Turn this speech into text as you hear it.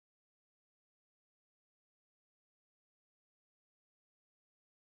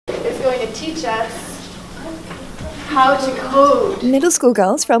to teach us how to code. Middle school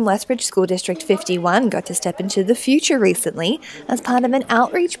girls from Lethbridge School District 51 got to step into the future recently as part of an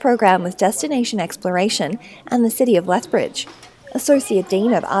outreach program with Destination Exploration and the City of Lethbridge. Associate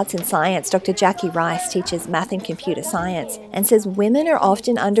Dean of Arts and Science, Dr. Jackie Rice, teaches math and computer science and says women are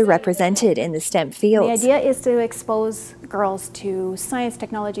often underrepresented in the STEM fields. The idea is to expose girls to science,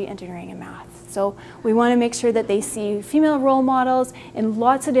 technology, engineering, and math. So we want to make sure that they see female role models in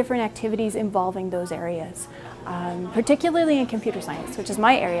lots of different activities involving those areas. Particularly in computer science, which is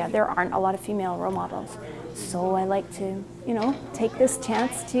my area, there aren't a lot of female role models. So I like to, take this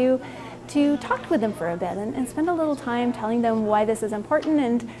chance to talk with them for a bit and spend a little time telling them why this is important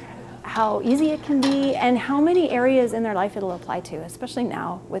and how easy it can be and how many areas in their life it'll apply to, especially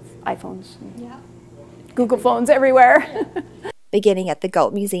now with iPhones and Google phones everywhere. Beginning at the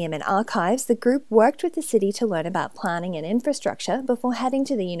Galt Museum and Archives, the group worked with the city to learn about planning and infrastructure before heading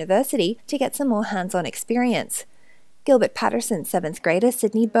to the university to get some more hands-on experience. Gilbert Patterson's 7th grader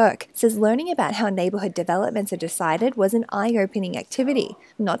Sydney Burke says learning about how neighbourhood developments are decided was an eye-opening activity,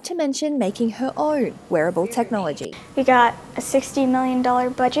 not to mention making her own wearable technology. We got a $60 million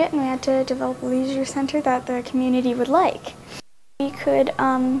budget and we had to develop a leisure centre that the community would like. We could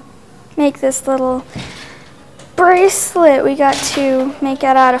make this little bracelet. We got to make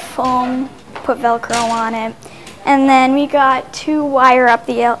it out of foam, put Velcro on it, and then we got to wire up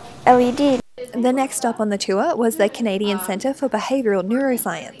the LED. The next stop on the tour was the Canadian Centre for Behavioural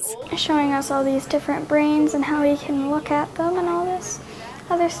Neuroscience. Showing us all these different brains and how we can look at them and all this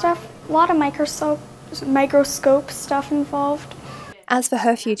other stuff. A lot of microscope stuff involved. As for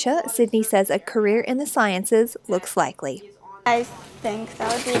her future, Sydney says a career in the sciences looks likely. I think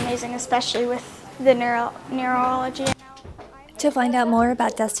that would be amazing, especially with the neurology. To find out more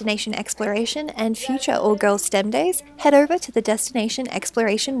about Destination Exploration and future all-girls STEM days, head over to the Destination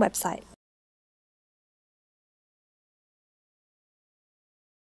Exploration website.